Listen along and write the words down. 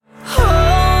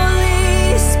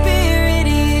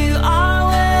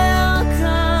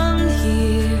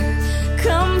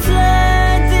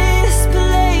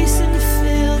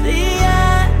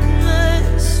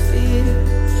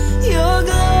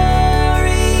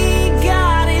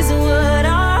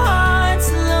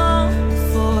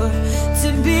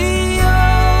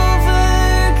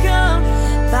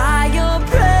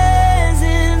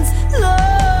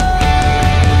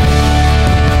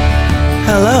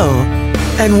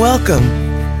and welcome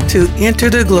to Enter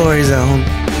the Glory Zone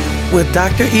with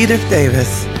Dr. Edith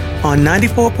Davis on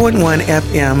 94.1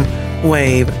 FM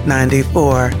Wave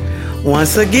 94.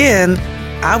 Once again,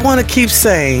 I want to keep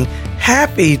saying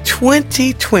happy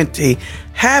 2020,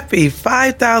 happy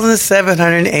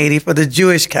 5,780 for the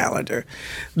Jewish calendar.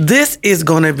 This is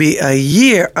going to be a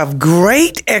year of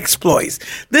great exploits.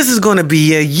 This is going to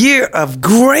be a year of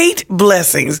great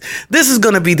blessings. This is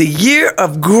going to be the year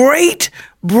of great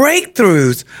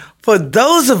breakthroughs for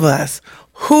those of us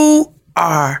who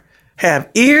have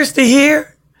ears to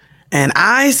hear and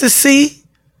eyes to see.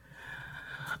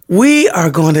 We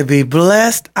are going to be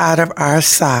blessed out of our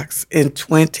socks in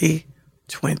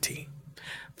 2020.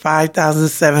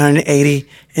 5,780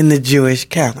 in the Jewish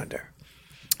calendar.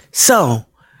 So,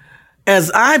 as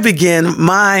I begin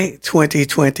my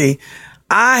 2020,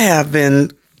 I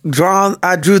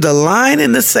drew the line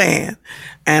in the sand,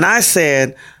 and I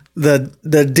said,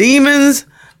 the demons,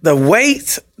 the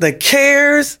weights, the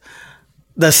cares,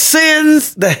 the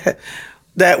sins that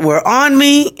were on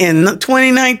me in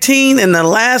 2019, in the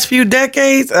last few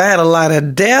decades. I had a lot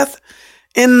of death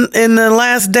in the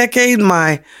last decade.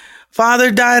 My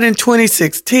father died in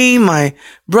 2016. My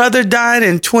brother died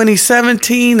in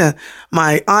 2017.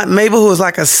 My Aunt Mabel, who was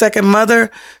like a second mother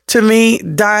to me,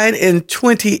 died in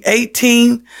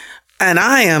 2018. And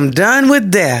I am done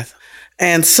with death.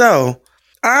 And so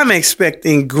I'm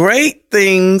expecting great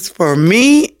things for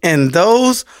me and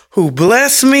those who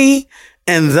bless me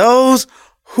and those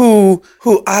who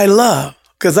I love,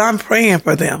 because I'm praying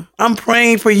for them. I'm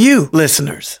praying for you,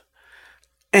 listeners.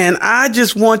 And I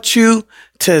just want you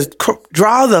to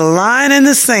draw the line in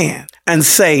the sand and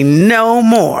say no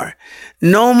more.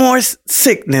 No more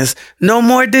sickness, no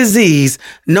more disease,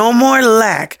 no more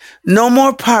lack, no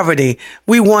more poverty.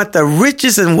 We want the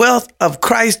riches and wealth of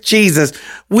Christ Jesus.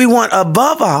 We want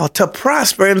above all to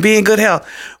prosper and be in good health.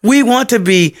 We want to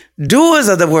be doers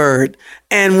of the word.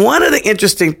 And one of the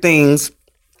interesting things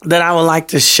that I would like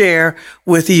to share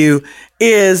with you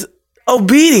is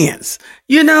obedience.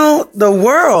 You know, the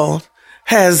world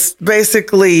has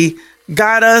basically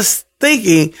got us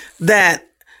thinking that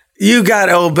you got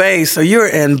to obey, so you're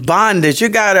in bondage. You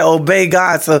got to obey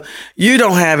God, so you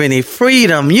don't have any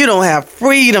freedom. You don't have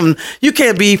freedom. You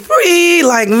can't be free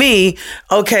like me.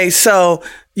 Okay, so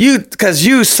because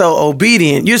you're so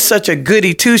obedient. You're such a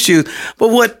goody two-shoes. But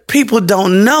what people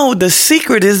don't know, the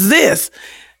secret is this.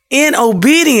 In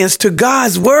obedience to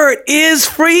God's word is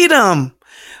freedom.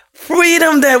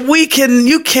 Freedom that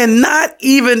you cannot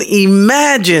even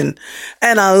imagine,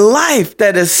 and a life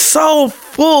that is so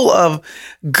full of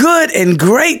good and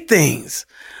great things.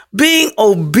 Being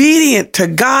obedient to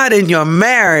God in your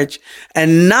marriage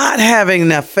and not having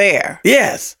an affair.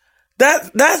 Yes.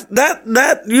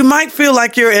 That you might feel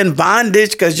like you're in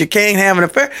bondage because you can't have an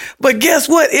affair, but guess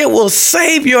what? It will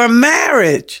save your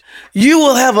marriage. You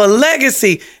will have a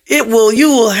legacy. You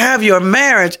will have your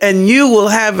marriage, and you will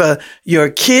have your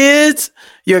kids.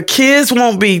 Your kids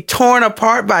won't be torn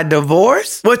apart by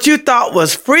divorce. What you thought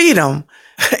was freedom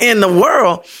in the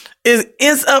world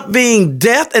ends up being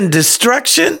death and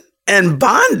destruction and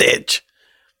bondage.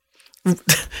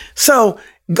 So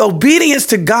obedience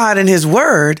to God and his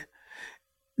word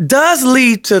does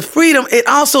lead to freedom. It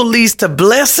also leads to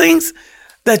blessings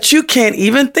that you can't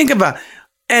even think about.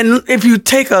 And if you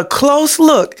take a close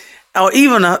look, or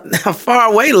even a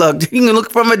far away look, you can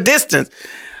look from a distance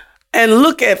and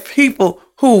look at people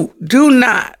who do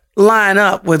not line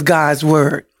up with God's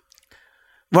word,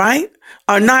 right?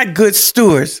 Are not good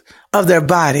stewards of their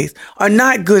bodies, are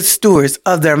not good stewards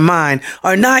of their mind,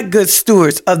 are not good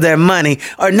stewards of their money,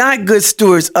 are not good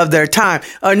stewards of their time,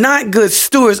 are not good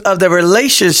stewards of their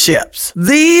relationships.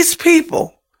 These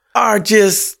people are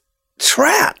just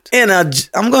trapped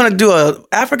I'm going to do a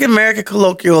African-American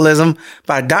colloquialism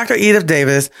by Dr. Edith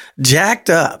Davis, jacked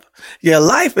up. Your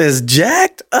life is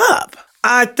jacked up.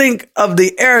 I think of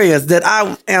the areas that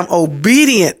I am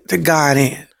obedient to God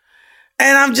in.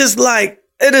 And I'm just like,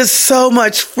 it is so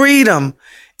much freedom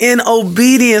in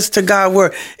obedience to God's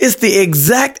word. It's the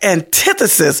exact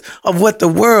antithesis of what the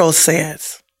world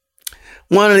says.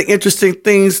 One of the interesting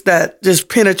things that just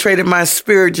penetrated my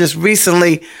spirit just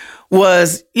recently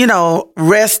was,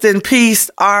 rest in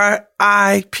peace,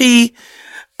 R.I.P.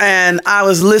 And I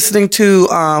was listening to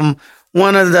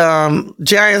one of the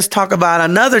giants talk about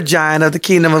another giant of the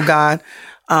kingdom of God,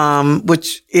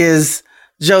 which is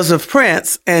Joseph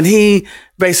Prince. And he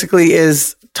basically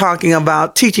is talking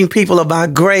about teaching people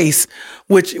about grace,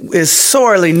 which is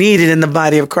sorely needed in the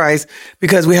body of Christ,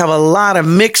 because we have a lot of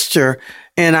mixture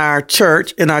in our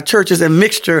churches, and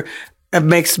mixture It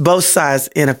makes both sides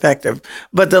ineffective.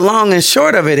 But the long and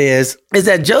short of it is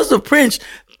that Joseph Prince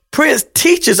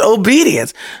teaches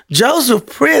obedience. Joseph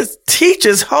Prince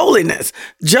teaches holiness.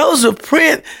 Joseph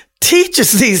Prince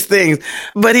teaches these things,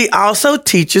 but he also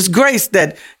teaches grace,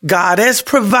 that God has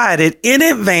provided in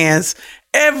advance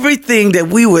everything that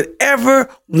we would ever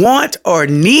want or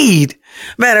need.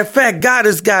 Matter of fact, God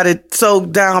has got it so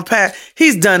down pat.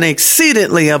 He's done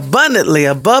exceedingly abundantly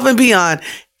above and beyond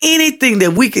anything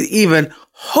that we could even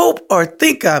hope or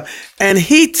think of. And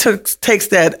he takes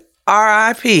that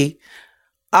RIP,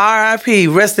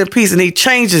 rest in peace, and he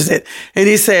changes it. And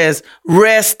he says,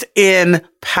 rest in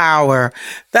power.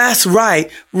 That's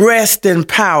right. Rest in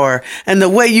power. And the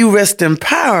way you rest in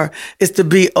power is to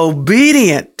be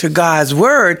obedient to God's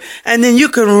word. And then you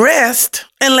can rest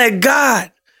and let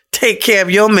God take care of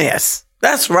your mess.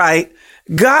 That's right.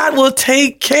 God will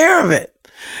take care of it.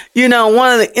 You know,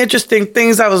 one of the interesting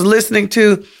things I was listening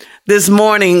to this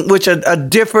morning, which a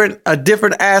different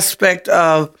aspect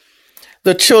of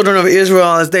the children of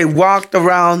Israel as they walked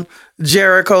around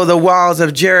Jericho, the walls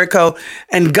of Jericho,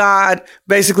 and God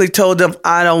basically told them,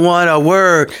 I don't want a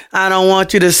word. I don't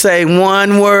want you to say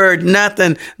one word,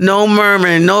 nothing, no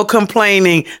murmuring, no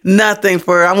complaining, nothing.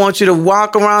 I want you to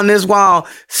walk around this wall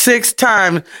 6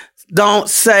 times. Don't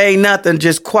say nothing.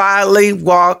 Just quietly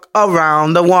walk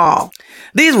around the wall.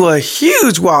 These were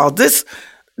huge walls.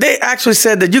 They actually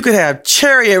said that you could have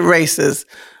chariot races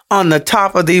on the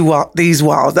top of these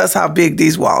walls. That's how big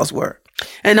these walls were.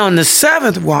 And on the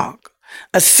seventh walk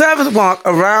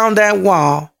around that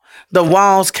wall, the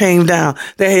walls came down.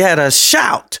 They had a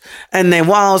shout and the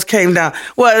walls came down.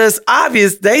 Well, it's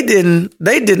obvious they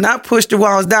did not push the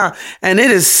walls down. And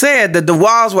it is said that the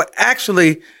walls were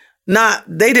actually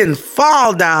they didn't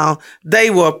fall down. They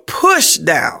were pushed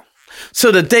down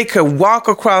so that they could walk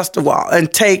across the wall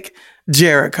and take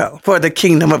Jericho for the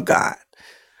kingdom of God.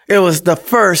 It was the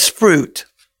first fruit,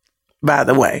 by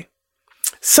the way.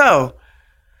 So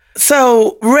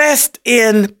rest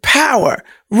in power.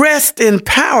 Rest in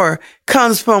power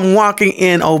comes from walking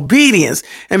in obedience.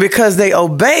 And because they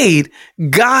obeyed,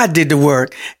 God did the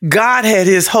work. God had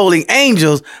his holy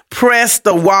angels press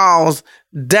the walls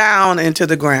down into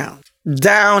the ground.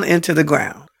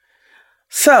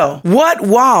 So what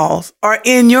walls are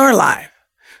in your life?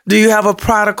 Do you have a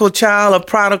prodigal child, a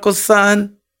prodigal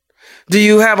son? Do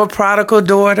you have a prodigal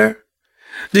daughter?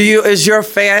 Is your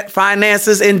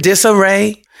finances in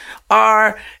disarray?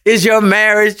 Or is your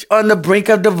marriage on the brink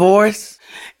of divorce?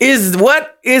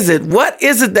 What is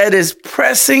it that is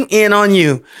pressing in on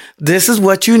you? This is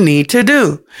what you need to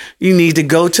do. You need to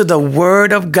go to the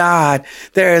word of God.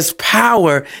 There is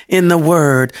power in the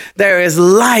word. There is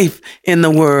life in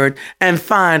the word, and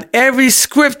find every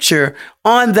scripture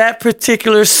on that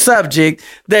particular subject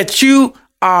that you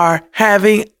are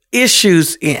having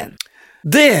issues in.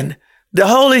 Then the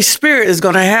Holy Spirit is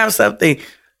going to have something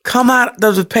come out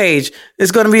of the page.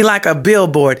 It's going to be like a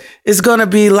billboard. It's going to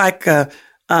be like a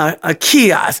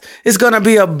kiosk. It's going to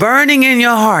be a burning in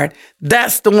your heart.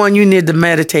 That's the one you need to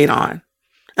meditate on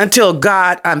until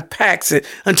God unpacks it,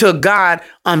 until God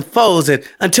unfolds it,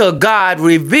 until God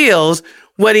reveals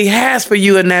what he has for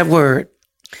you in that word.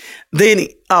 Then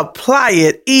apply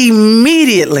it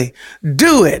immediately.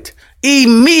 Do it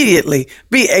immediately.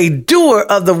 Be a doer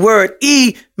of the word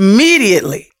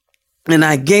immediately. And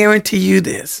I guarantee you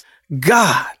this,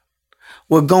 God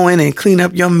will go in and clean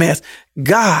up your mess.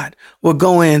 God will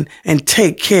go in and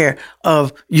take care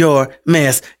of your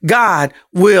mess. God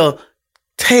will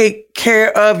take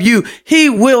care of you. He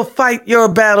will fight your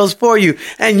battles for you,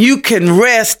 and you can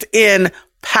rest in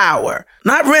power.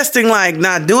 Not resting like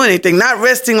not doing anything, not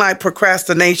resting like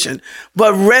procrastination,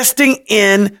 but resting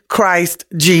in Christ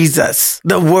Jesus,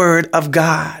 the word of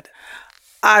God.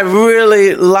 I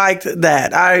really liked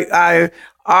that. I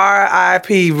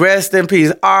RIP, rest in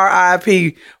peace.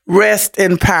 RIP, rest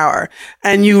in power.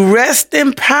 And you rest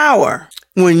in power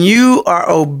when you are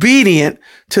obedient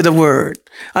to the word.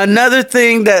 Another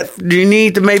thing that you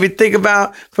need to maybe think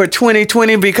about for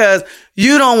 2020, because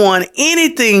you don't want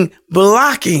anything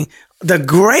blocking the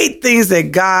great things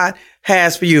that God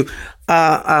has for you.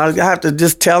 I have to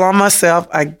just tell on myself,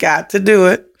 I got to do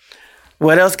it.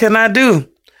 What else can I do?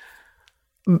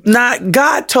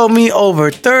 God told me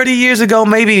over 30 years ago,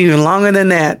 maybe even longer than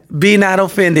that, be not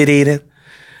offended, Edith.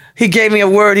 He gave me a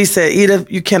word. He said, Edith,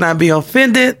 you cannot be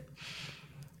offended,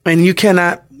 and you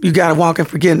got to walk in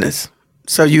forgiveness.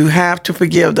 So you have to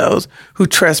forgive those who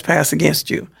trespass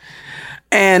against you.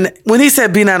 And when he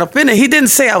said, be not offended, he didn't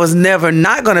say I was never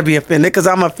not going to be offended, because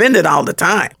I'm offended all the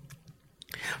time.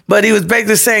 But he was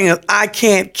basically saying, I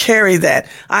can't carry that.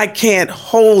 I can't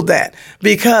hold that,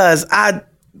 because I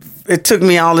it took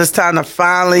me all this time to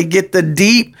finally get the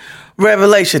deep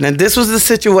revelation. And this was the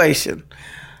situation.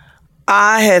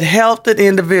 I had helped an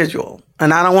individual,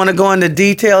 and I don't want to go into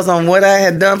details on what I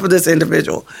had done for this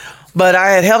individual, but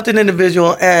I had helped an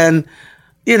individual, and,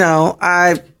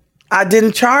 I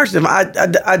didn't charge them.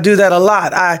 I do that a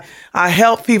lot. I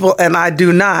help people, and I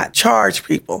do not charge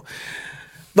people.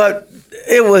 But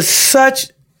it was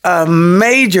such a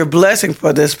major blessing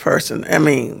for this person. I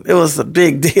mean, it was a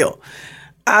big deal.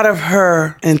 Out of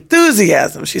her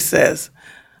enthusiasm, she says,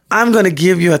 I'm going to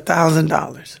give you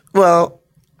 $1,000. Well,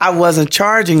 I wasn't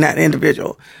charging that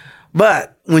individual.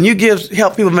 But when you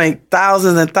help people make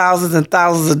thousands and thousands and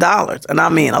thousands of dollars, and I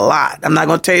mean a lot, I'm not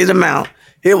going to tell you the amount,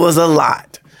 it was a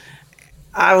lot.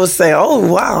 I would say,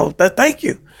 oh, wow, thank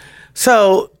you.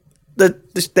 So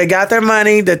they got their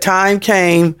money, the time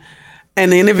came,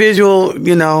 and the individual,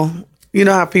 you know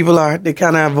how people are, they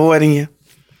kind of avoiding you.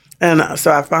 And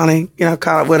so I finally,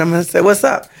 caught up with him and said, what's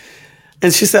up?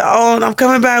 And she said, oh, I'm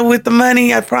coming back with the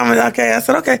money. I promise. Okay. I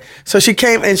said, okay. So she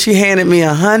came and she handed me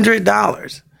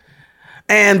 $100.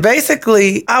 And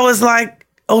basically, I was like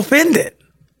offended.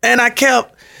 And I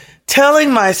kept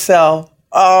telling myself,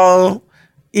 oh,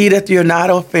 Edith, you're not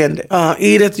offended.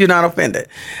 Edith, you're not offended.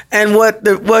 And what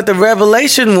the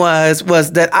revelation was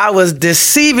that I was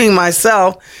deceiving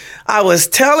myself. I was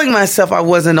telling myself I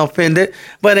wasn't offended,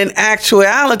 but in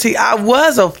actuality, I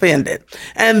was offended.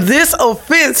 And this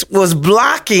offense was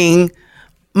blocking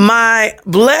my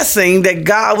blessing that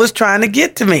God was trying to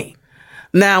get to me.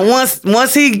 Now,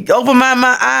 once he opened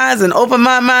my eyes and opened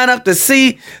my mind up to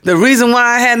see the reason why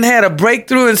I hadn't had a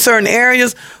breakthrough in certain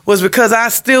areas was because I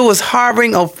still was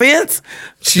harboring offense.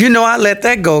 I let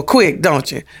that go quick,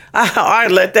 don't you? I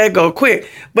let that go quick.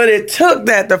 But it took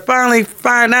that to finally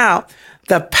find out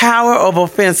the power of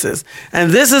offenses.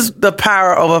 And this is the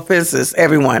power of offenses,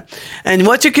 everyone. And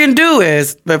what you can do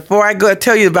is, before I go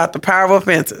tell you about the power of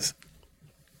offenses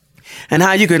and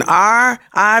how you can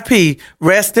RIP,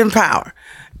 rest in power,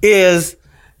 is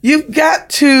you've got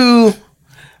to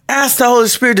ask the Holy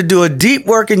Spirit to do a deep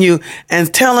work in you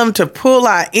and tell him to pull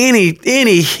out any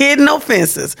hidden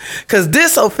offenses. Because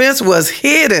this offense was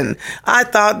hidden. I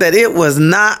thought that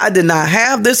I did not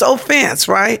have this offense,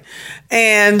 right?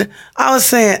 And I was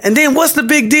saying, and then what's the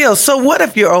big deal? So what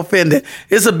if you're offended?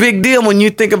 It's a big deal when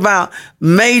you think about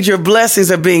major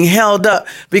blessings are being held up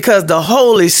because the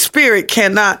Holy Spirit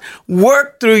cannot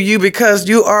work through you because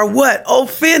you are what?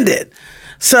 Offended.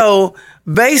 So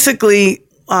basically,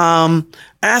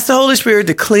 ask the Holy Spirit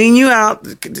to clean you out,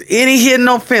 any hidden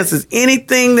offenses,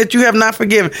 anything that you have not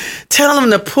forgiven. Tell him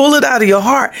to pull it out of your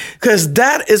heart, because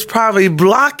that is probably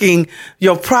blocking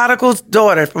your prodigal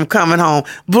daughter from coming home,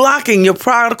 blocking your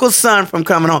prodigal son from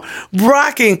coming home,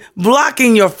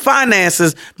 blocking your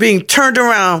finances being turned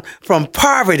around from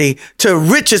poverty to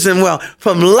riches and wealth,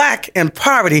 from lack and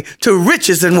poverty to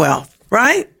riches and wealth,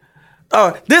 right?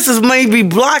 This is maybe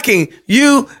blocking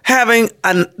you having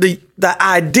the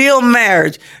ideal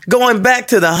marriage, going back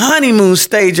to the honeymoon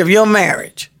stage of your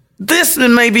marriage. This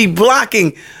may be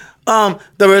blocking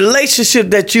the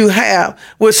relationship that you have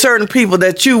with certain people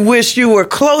that you wish you were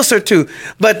closer to,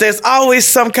 but there's always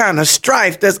some kind of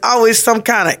strife. There's always some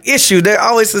kind of issue. There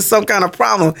always is some kind of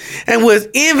problem. And with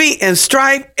envy and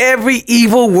strife, every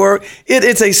evil work, it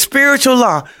is a spiritual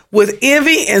law. With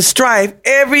envy and strife,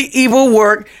 every evil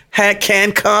work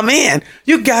can come in.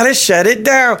 You got to shut it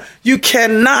down. You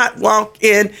cannot walk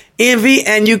in envy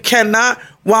and you cannot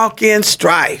walk in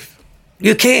strife.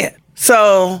 You can't.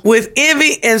 So with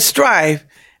envy and strife,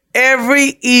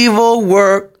 every evil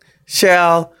work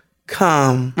shall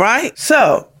come, right?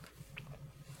 So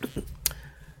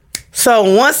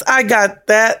once I got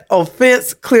that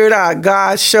offense cleared out,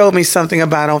 God showed me something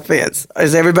about offense.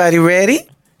 Is everybody ready?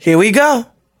 Here we go.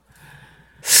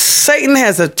 Satan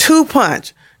has a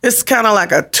 2-punch. It's kind of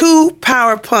like a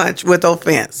 2-power punch with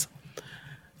offense.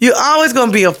 You're always going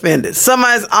to be offended.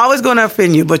 Somebody's always going to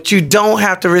offend you, but you don't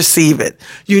have to receive it.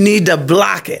 You need to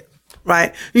block it,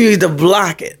 right? You need to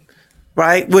block it,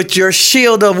 right? With your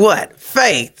shield of what?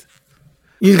 Faith.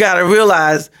 You got to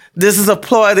realize this is a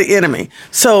ploy of the enemy.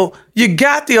 So you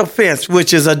got the offense,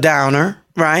 which is a downer,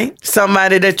 right?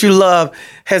 Somebody that you love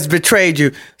has betrayed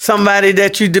you. Somebody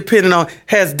that you depended on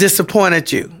has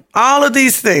disappointed you. All of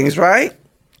these things, right?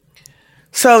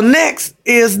 So next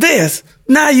is this.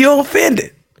 Now you're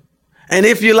offended. And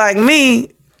if you're like me,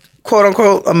 quote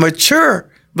unquote, a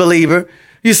mature believer,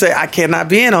 you say, I cannot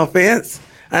be in offense.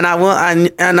 And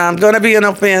I'm going to be in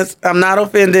offense. I'm not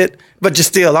offended, but you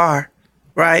still are,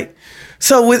 right?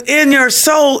 So within your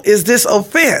soul is this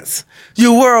offense.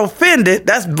 You were offended.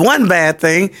 That's one bad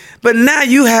thing. But now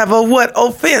you have a what?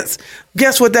 Offense.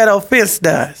 Guess what that offense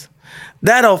does?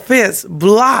 That offense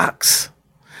blocks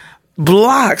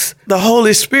the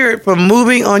Holy Spirit from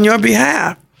moving on your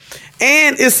behalf.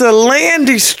 And it's a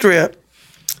landing strip.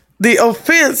 The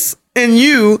offense in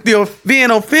you, being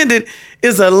offended,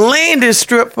 is a landing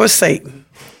strip for Satan.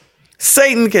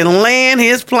 Satan can land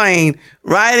his plane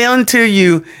right into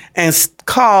you and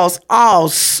cause all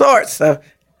sorts of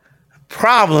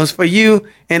problems for you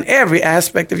in every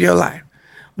aspect of your life.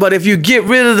 But if you get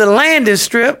rid of the landing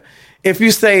strip, if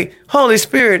you say, Holy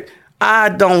Spirit, I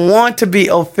don't want to be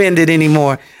offended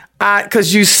anymore,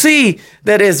 because you see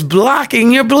that it's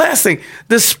blocking your blessing.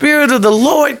 The Spirit of the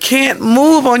Lord can't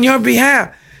move on your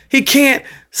behalf. He can't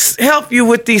help you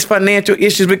with these financial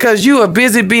issues because you are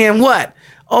busy being what?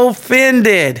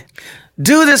 Offended.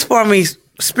 Do this for me,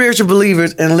 spiritual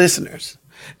believers and listeners.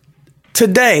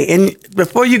 Today, and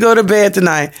before you go to bed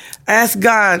tonight, ask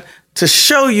God to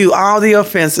show you all the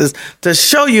offenses, to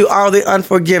show you all the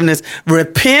unforgiveness.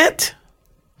 Repent.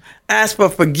 Ask for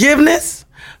forgiveness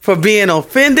for being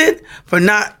offended, for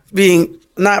not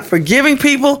forgiving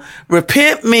people.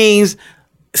 Repent means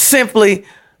simply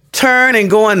turn and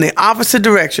go in the opposite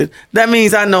direction. That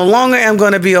means I no longer am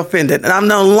going to be offended, and I'm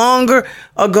no longer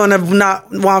going to not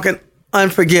walk in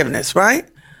unforgiveness, right?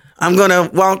 I'm going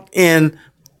to walk in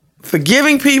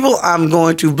forgiving people. I'm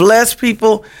going to bless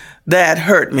people that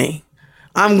hurt me.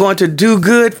 I'm going to do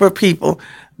good for people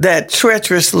that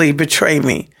treacherously betray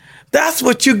me. That's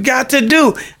what you got to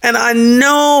do. And I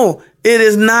know it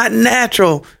is not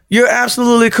natural. You're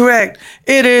absolutely correct.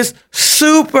 It is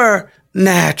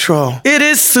supernatural. It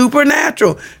is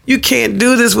supernatural. You can't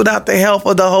do this without the help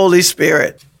of the Holy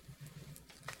Spirit.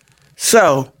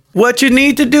 So what you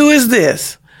need to do is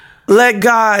this. Let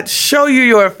God show you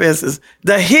your offenses,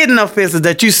 the hidden offenses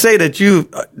that you say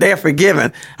that they're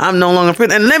forgiven. I'm no longer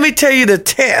offended. And let me tell you the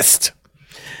test.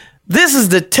 This is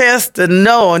the test to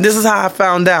know, and this is how I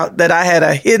found out that I had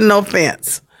a hidden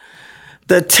offense.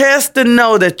 The test to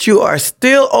know that you are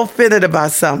still offended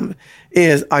about something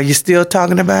is, are you still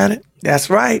talking about it? That's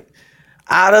right.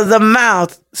 Out of the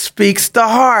mouth speaks the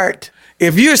heart.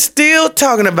 If you're still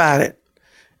talking about it,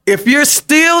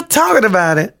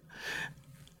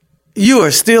 you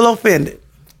are still offended.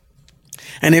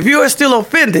 And if you are still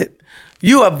offended,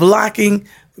 you are blocking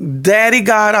Daddy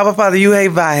God, Abba Father,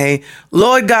 Yuhei,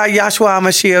 Lord God, Yahshua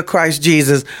Mashiach, Christ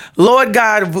Jesus, Lord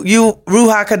God, you,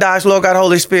 Ruach Kadosh, Lord God,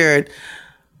 Holy Spirit,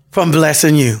 from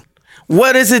blessing you.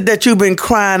 What is it that you've been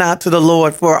crying out to the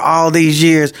Lord for all these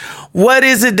years? What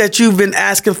is it that you've been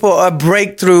asking for a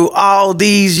breakthrough all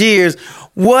these years?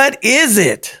 What is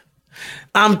it?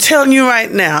 I'm telling you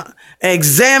right now,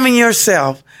 examine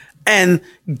yourself and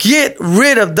get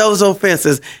rid of those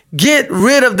offenses. Get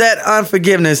rid of that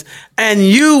unforgiveness, and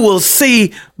you will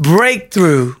see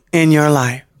breakthrough in your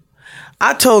life.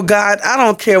 I told God, I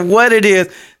don't care what it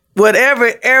is,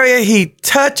 whatever area he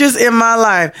touches in my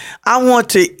life, I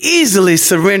want to easily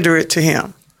surrender it to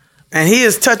him. And he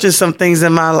is touching some things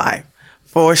in my life,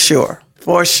 for sure.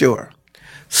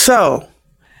 So,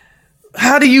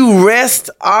 how do you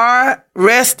rest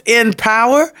in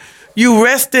power? You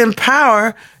rest in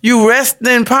power. You rest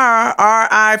in power,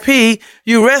 RIP.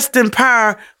 You rest in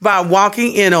power by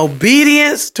walking in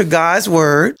obedience to God's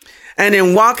word. And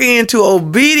in walking into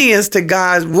obedience to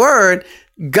God's word,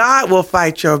 God will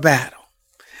fight your battle.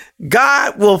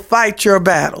 God will fight your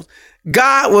battles.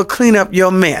 God will clean up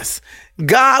your mess.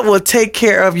 God will take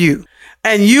care of you.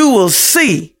 And you will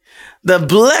see the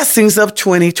blessings of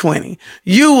 2020.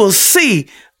 You will see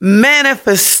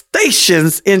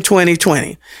manifestations in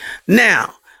 2020.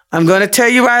 Now, I'm going to tell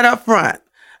you right up front,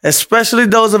 especially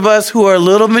those of us who are a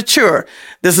little mature.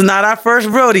 This is not our first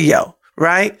rodeo,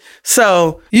 right?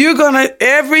 So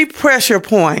every pressure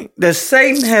point that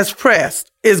Satan has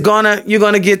pressed you're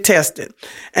going to get tested.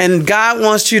 And God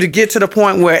wants you to get to the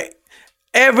point where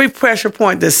every pressure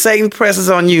point that Satan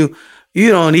presses on you, you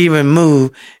don't even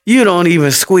move. You don't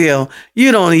even squeal.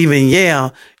 You don't even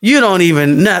yell. You don't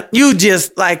even nut. You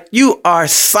just you are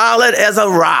solid as a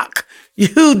rock.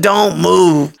 You don't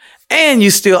move. And you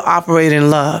still operate in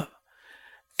love.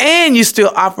 And you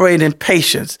still operate in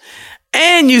patience.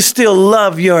 And you still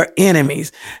love your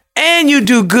enemies. And you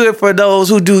do good for those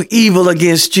who do evil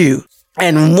against you.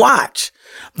 And watch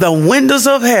the windows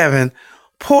of heaven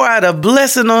pour out a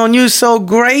blessing on you so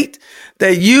great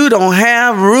that you don't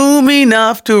have room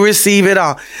enough to receive it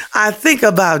all. I think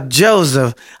about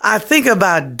Joseph. I think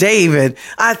about David.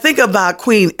 I think about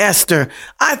Queen Esther.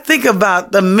 I think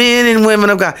about the men and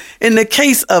women of God. In the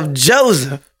case of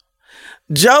Joseph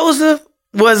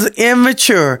was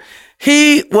immature.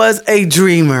 He was a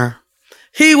dreamer.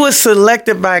 He was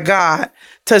selected by God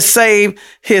to save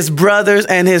his brothers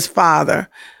and his father.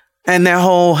 and their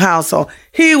whole household.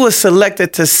 He was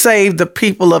selected to save the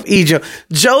people of Egypt.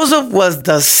 Joseph was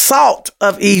the salt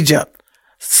of Egypt.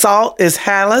 Salt is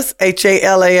halas,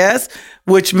 Halas,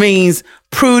 which means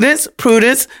prudence.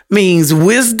 Prudence means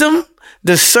wisdom,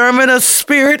 discernment of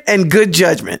spirit, and good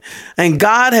judgment. And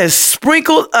God has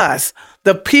sprinkled us,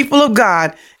 the people of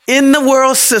God, in the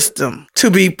world system to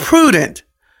be prudent,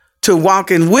 to walk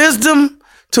in wisdom,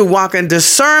 to walk in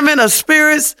discernment of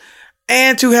spirits,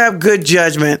 and to have good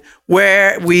judgment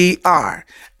where we are.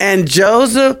 And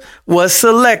Joseph was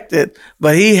selected,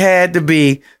 but he had to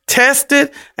be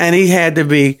tested and he had to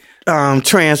be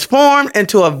transformed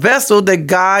into a vessel that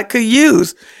God could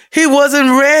use. He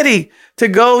wasn't ready to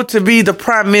go to be the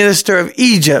prime minister of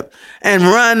Egypt and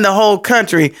run the whole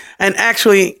country and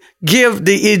actually give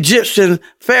the Egyptian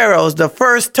pharaohs the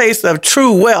first taste of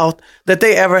true wealth that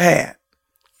they ever had.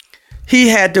 He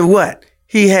had to what?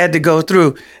 He had to go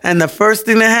through. And the first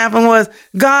thing that happened was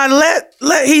God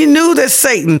he knew that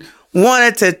Satan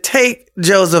wanted to take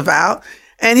Joseph out.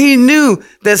 And he knew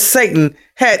that Satan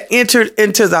had entered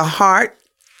into the heart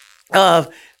of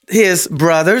his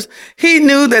brothers. He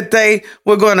knew that they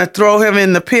were going to throw him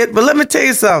in the pit. But let me tell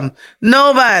you something.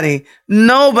 Nobody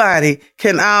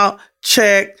can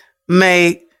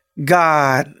out-checkmate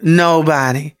God.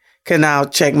 Nobody can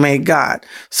out-checkmate God.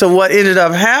 So what ended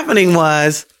up happening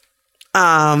was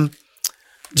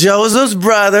Joseph's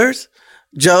brothers,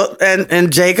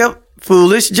 and Jacob,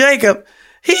 foolish Jacob,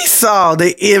 he saw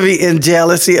the envy and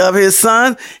jealousy of his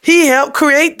son. He helped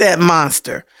create that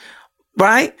monster,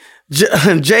 right?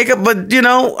 Jacob, but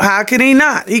how can he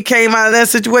not? He came out of that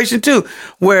situation too,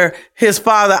 where his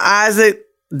father Isaac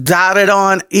doted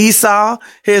on Esau,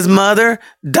 his mother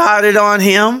doted on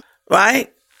him,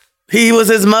 right? He was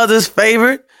his mother's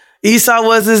favorite. Esau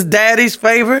was his daddy's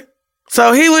favorite.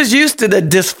 So he was used to the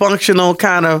dysfunctional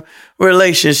kind of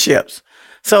relationships.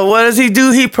 So what does he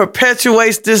do? He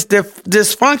perpetuates this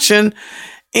dysfunction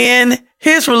in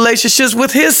his relationships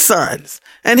with his sons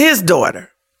and his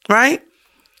daughter, right?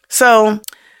 So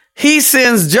he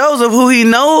sends Joseph, who he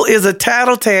knows is a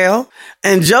tattletale,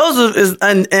 and Joseph is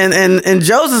and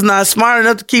Joseph's not smart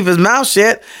enough to keep his mouth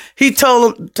shut. He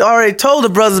already told the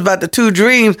brothers about the two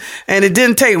dreams, and it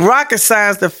didn't take rocket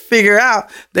science to figure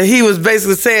out that he was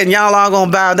basically saying, y'all all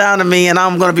gonna bow down to me and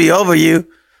I'm gonna be over you.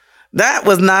 That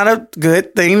was not a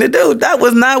good thing to do. That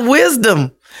was not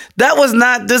wisdom. That was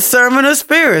not discernment of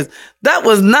spirits. That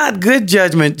was not good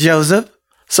judgment, Joseph.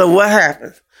 So what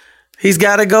happens? He's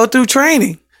got to go through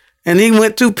training. And he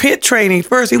went through pit training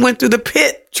first. He went through the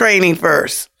pit training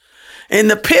first. In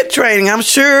the pit training, I'm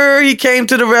sure he came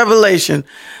to the revelation.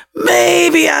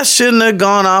 Maybe I shouldn't have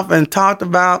gone off and talked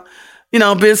about,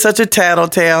 being such a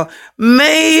tattletale.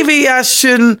 Maybe I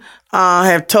shouldn't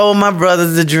have told my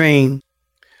brothers the dream.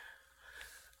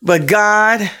 But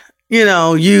God,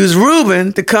 used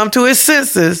Reuben to come to his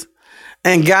senses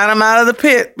and got him out of the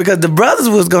pit because the brothers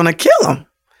was going to kill him.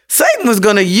 Satan was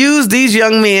going to use these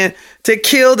young men to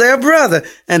kill their brother.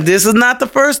 And this is not the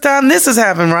first time this has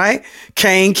happened, right?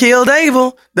 Cain killed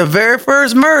Abel. The very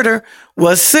first murder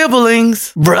was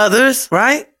siblings, brothers,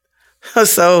 right?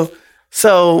 So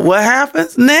what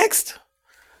happens next?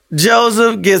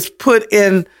 Joseph gets put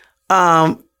in,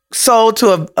 sold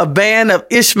to a band of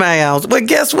Ishmaels. But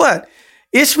guess what?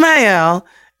 Ishmael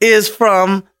is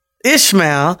from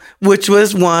Ishmael, which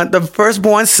was the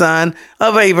firstborn son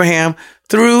of Abraham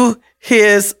through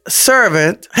his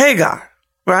servant Hagar,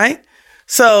 right?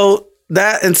 So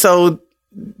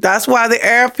that's why a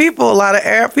lot of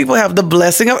Arab people have the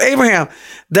blessing of Abraham.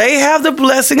 They have the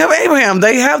blessing of Abraham.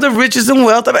 They have the riches and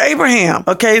wealth of Abraham.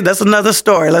 Okay, that's another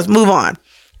story. Let's move on.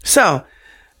 So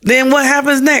then what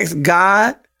happens next?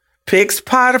 God picks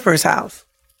Potiphar's house.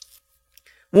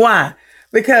 Why?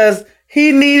 Because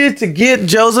he needed to get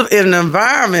Joseph in an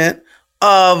environment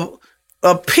of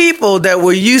people that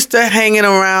were used to hanging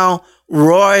around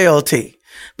royalty,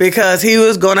 because he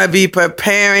was going to be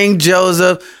preparing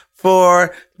Joseph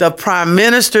for the prime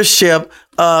ministership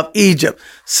of Egypt.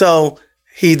 So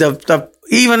he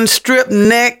even stripped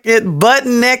naked, butt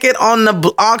naked on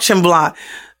the auction block.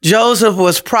 Joseph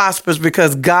was prosperous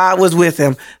because God was with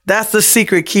him. That's the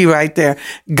secret key right there.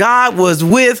 God was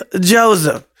with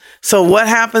Joseph. So what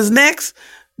happens next?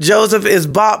 Joseph is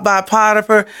bought by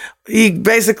Potiphar. He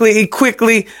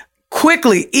quickly,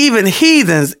 even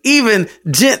heathens, even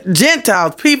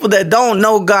Gentiles, people that don't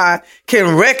know God,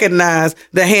 can recognize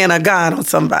the hand of God on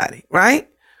somebody, right?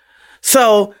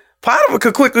 So Potiphar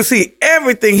could quickly see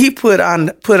everything he put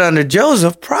under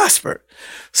Joseph prospered.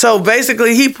 So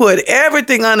basically he put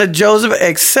everything under Joseph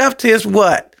except his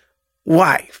what?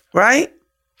 Wife, right?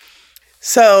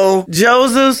 So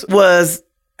Joseph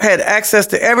had access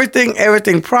to everything.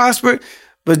 Everything prospered.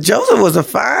 But Joseph was a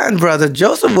fine brother.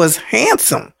 Joseph was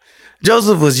handsome.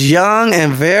 Joseph was young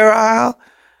and virile.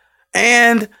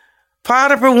 And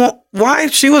Potiphar's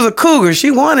wife, she was a cougar.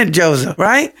 She wanted Joseph,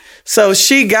 right? So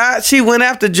she went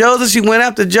after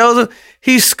Joseph.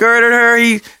 He skirted her.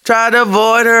 He tried to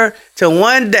avoid her till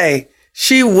one day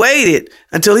she waited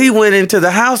until he went into the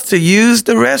house to use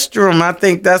the restroom. I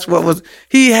think that's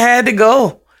he had to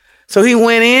go. So he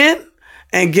went in,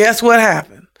 and guess what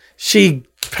happened? She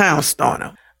pounced on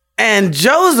him. And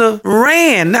Joseph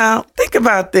ran. Now, think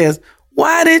about this.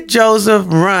 Why did Joseph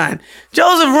run?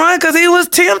 Joseph run because he was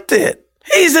tempted.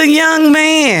 He's a young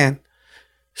man.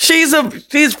 She's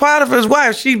Potiphar's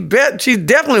wife. She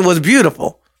definitely was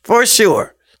beautiful, for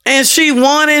sure. And she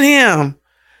wanted him.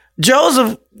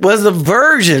 Joseph was a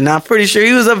virgin. I'm pretty sure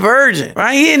he was a virgin,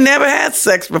 right? He had never had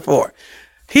sex before.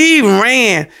 He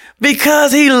ran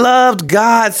because he loved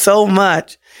God so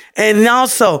much. And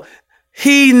also,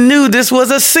 he knew this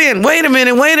was a sin. Wait a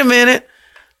minute.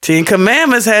 10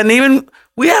 Commandments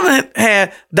we haven't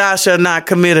had thou shalt not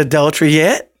commit adultery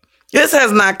yet. This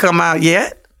has not come out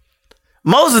yet.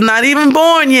 Moses not even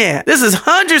born yet. This is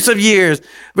hundreds of years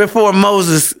before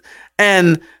Moses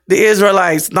and the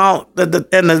Israelites and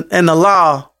the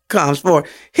law comes forth.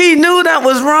 He knew that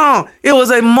was wrong. It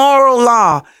was a moral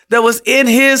law that was in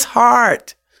his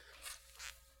heart.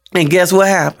 And guess what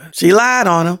happened? She lied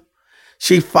on him.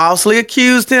 She falsely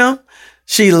accused him.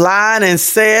 She lied and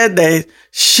said that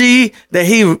he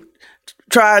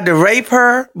tried to rape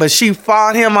her, but she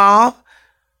fought him off.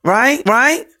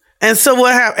 Right? And so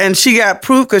what happened? And she got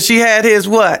proof because she had his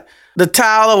what? The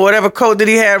towel or whatever coat that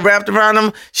he had wrapped around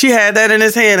him. She had that in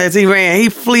his hand as he ran. He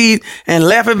fled and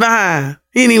left it behind.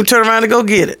 He didn't even turn around to go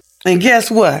get it. And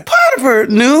guess what? Potiphar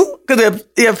knew, because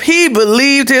if he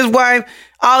believed his wife,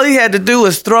 all he had to do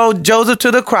was throw Joseph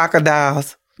to the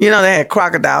crocodiles. You know, they had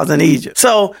crocodiles in Egypt.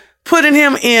 So putting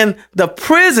him in the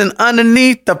prison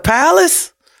underneath the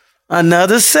palace,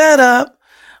 another setup.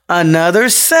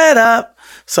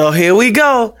 So here we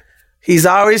go. He's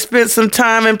already spent some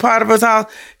time in Potiphar's house.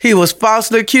 He was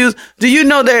falsely accused. Do you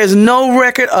know there is no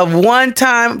record of one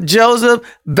time Joseph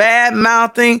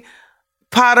bad-mouthing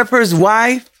Potiphar's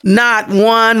wife? Not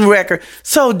one record.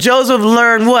 So Joseph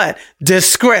learned what?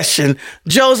 Discretion.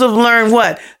 Joseph learned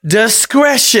what?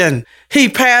 Discretion. He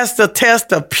passed the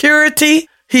test of purity.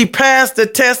 He passed the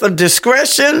test of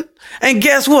discretion. And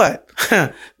guess what?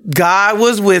 God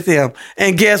was with him.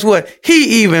 And guess what?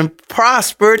 He even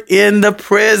prospered in the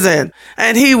prison.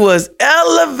 And he was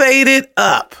elevated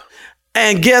up.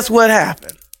 And guess what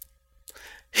happened?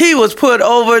 He was put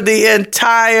over the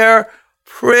entire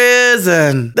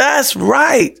prison. That's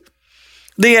right.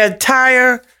 The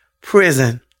entire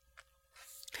prison.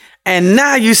 And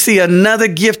now you see another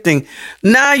gifting.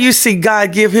 Now you see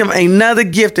God give him another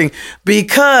gifting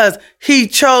because he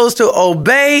chose to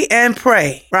obey and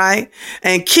pray, right?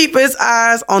 And keep his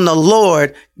eyes on the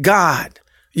Lord God,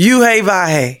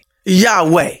 Yahweh.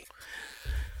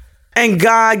 And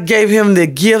God gave him the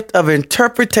gift of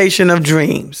interpretation of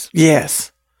dreams.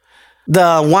 Yes.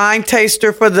 The wine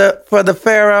taster for the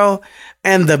Pharaoh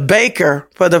and the baker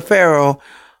for the Pharaoh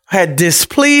had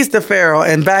displeased the Pharaoh.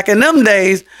 And back in them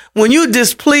days, when you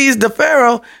displease the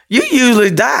Pharaoh, you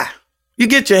usually die. You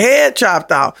get your head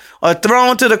chopped off or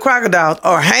thrown to the crocodiles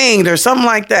or hanged or something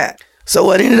like that. So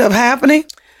what ended up happening?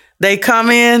 They come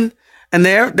in and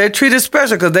they're treated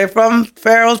special because they're from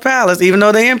Pharaoh's palace, even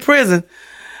though they're in prison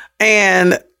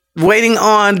and waiting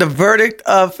on the verdict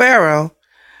of Pharaoh.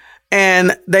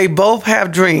 And they both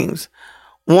have dreams.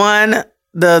 One,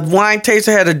 the wine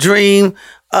taster had a dream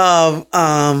of,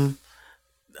 I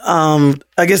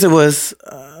guess it was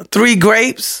 3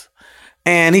 grapes,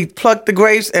 and he plucked the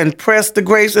grapes and pressed the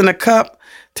grapes in a cup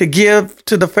to give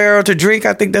to the Pharaoh to drink.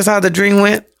 I think that's how the dream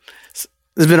went. It's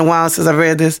been a while since I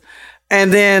read this.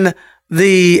 And then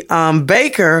the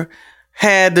baker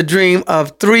had the dream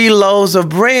of 3 loaves of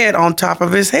bread on top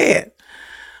of his head.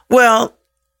 Well,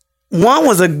 one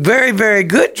was a very, very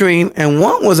good dream, and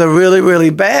one was a really, really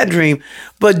bad dream.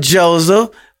 But Joseph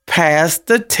passed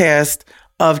the test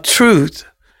of truth,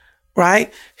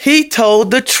 right? He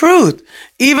told the truth.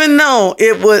 Even though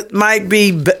it might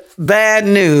be bad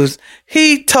news,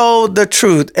 he told the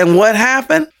truth. And what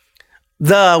happened? He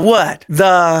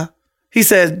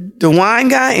said, the wine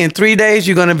guy, in 3 days,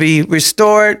 you're going to be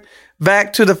restored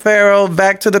back to the Pharaoh,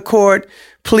 back to the court.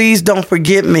 Please don't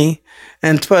forget me.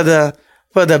 And for the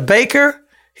baker,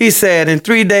 he said, in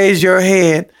 3 days, your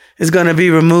head is going to be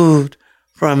removed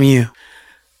from you.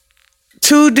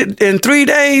 In 3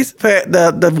 days,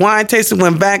 the wine taster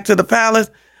went back to the palace,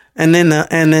 and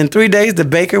then 3 days, the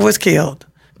baker was killed.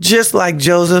 just like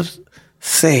Joseph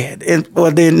said. It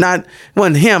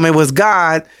wasn't him, it was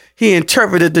God. He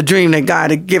interpreted the dream that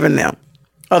God had given them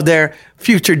of their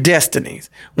future destinies.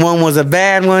 One was a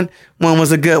bad one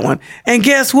was a good one. And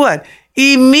guess what?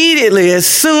 Immediately, as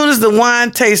soon as the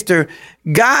wine taster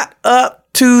got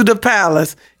up to the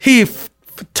palace, he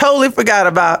totally forgot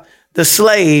about the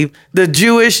slave, the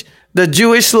Jewish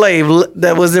slave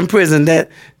that was in prison that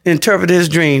interpreted his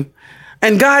dream.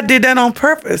 And God did that on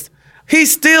purpose. He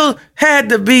still had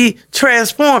to be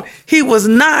transformed. He was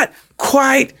not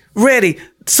quite ready.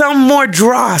 Some more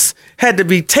dross had to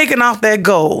be taken off that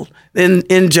gold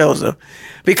in Joseph,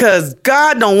 because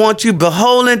God don't want you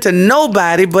beholden to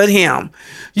nobody but him.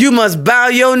 You must bow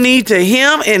your knee to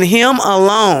him and him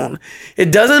alone.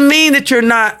 It doesn't mean that you're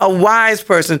not a wise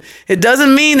person. It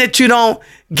doesn't mean that you don't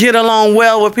get along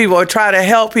well with people or try to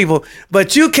help people,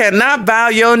 but you cannot bow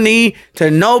your knee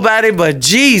to nobody but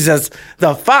Jesus,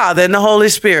 the Father and the Holy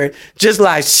Spirit. Just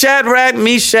like Shadrach,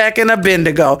 Meshach, and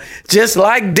Abednego, just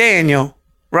like Daniel,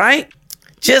 right?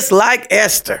 Just like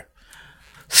Esther.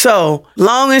 So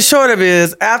long and short of it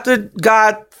is, after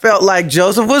God felt like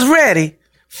Joseph was ready,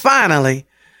 finally,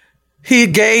 he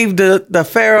gave the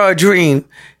Pharaoh a dream.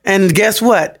 And guess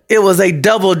what? It was a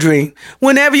double dream.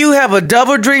 Whenever you have a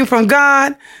double dream from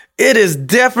God, it is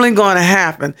definitely going to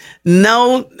happen.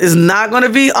 No, it's not going to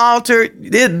be altered.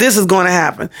 This is going to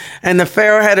happen. And the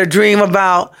Pharaoh had a dream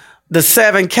about the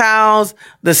 7 cows,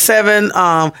 the 7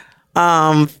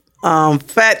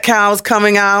 fat cows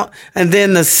coming out, and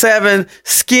then the 7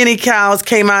 skinny cows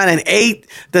came out and ate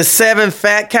the 7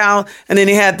 fat cows, and then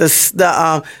he had the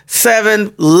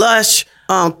 7 lush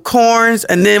corns,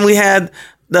 and then we had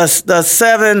the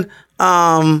 7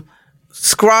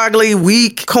 scroggly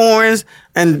weak corns,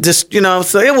 and just,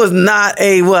 so it was not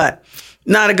a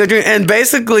good dream, and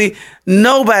basically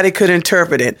nobody could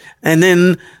interpret it. And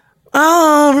then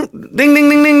ding ding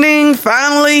ding ding ding,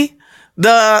 finally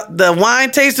the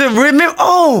wine taster remember,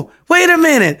 wait a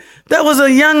minute. There was a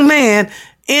young man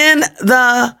in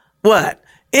the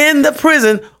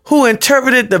prison who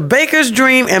interpreted the baker's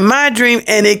dream and my dream,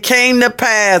 and it came to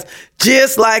pass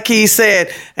just like he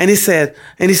said. And he said,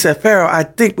 Pharaoh, I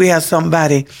think we have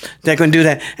somebody that can do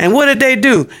that. And what did they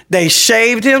do? They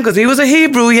shaved him, because he was a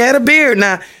Hebrew. He had a beard.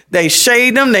 Now, they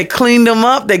shaved him. They cleaned him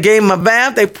up. They gave him a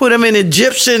bath. They put him in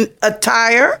Egyptian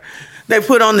attire. They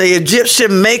put on the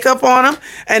Egyptian makeup on him,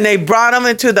 and they brought him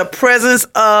into the presence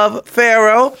of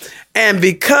Pharaoh. And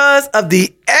because of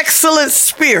the excellent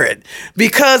spirit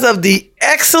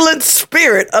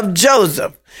of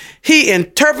Joseph, he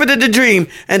interpreted the dream.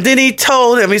 And then he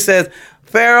told him, he says,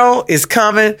 Pharaoh is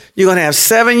coming. You're going to have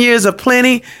 7 years of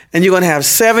plenty, and you're going to have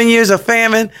 7 years of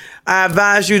famine. I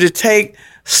advise you to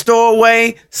store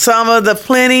away some of the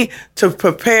plenty to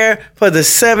prepare for the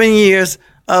 7 years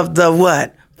of the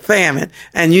famine.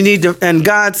 And you need to, and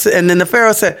God said, and then the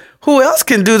Pharaoh said, who else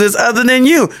can do this other than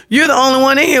you? You're the only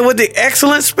one in here with the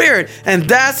excellent spirit. And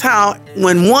that's how,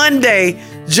 when one day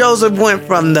Joseph went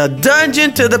from the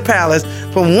dungeon to the palace,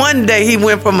 from one day he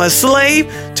went from a slave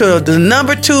to the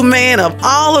number 2 man of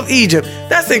all of Egypt.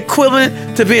 That's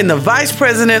equivalent to being the vice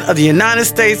president of the United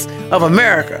States of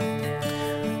America.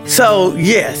 So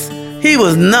yes, he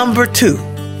was number 2.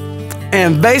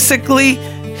 And basically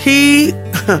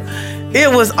it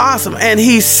was awesome. And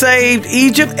he saved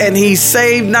Egypt, and he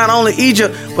saved not only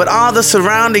Egypt, but all the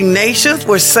surrounding nations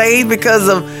were saved because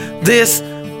of this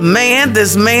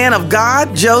man of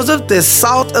God, Joseph, this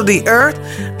salt of the earth.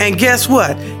 And guess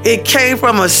what? It came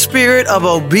from a spirit of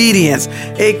obedience.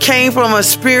 It came from a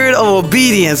spirit of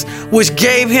obedience, which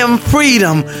gave him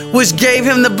freedom, which gave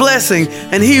him the blessing.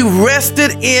 And he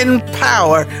rested in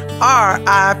power.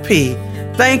 R.I.P.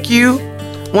 Thank you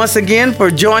once again for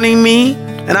joining me.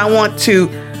 And I want to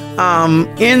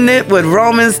end it with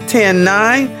Romans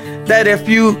 10:9, that if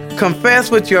you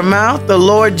confess with your mouth the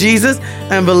Lord Jesus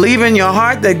and believe in your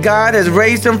heart that God has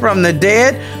raised him from the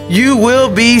dead, you will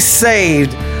be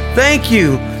saved. Thank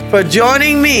you for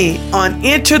joining me on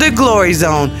Enter the Glory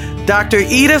Zone. Dr.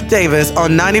 Edith Davis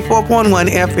on 94.1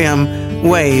 FM,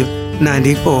 Wave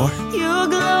 94. Your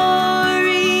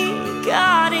glory,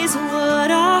 God, is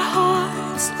what our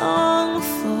hearts long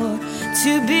for,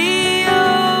 to be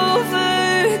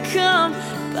overcome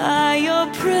by your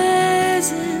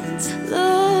presence,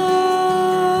 Lord.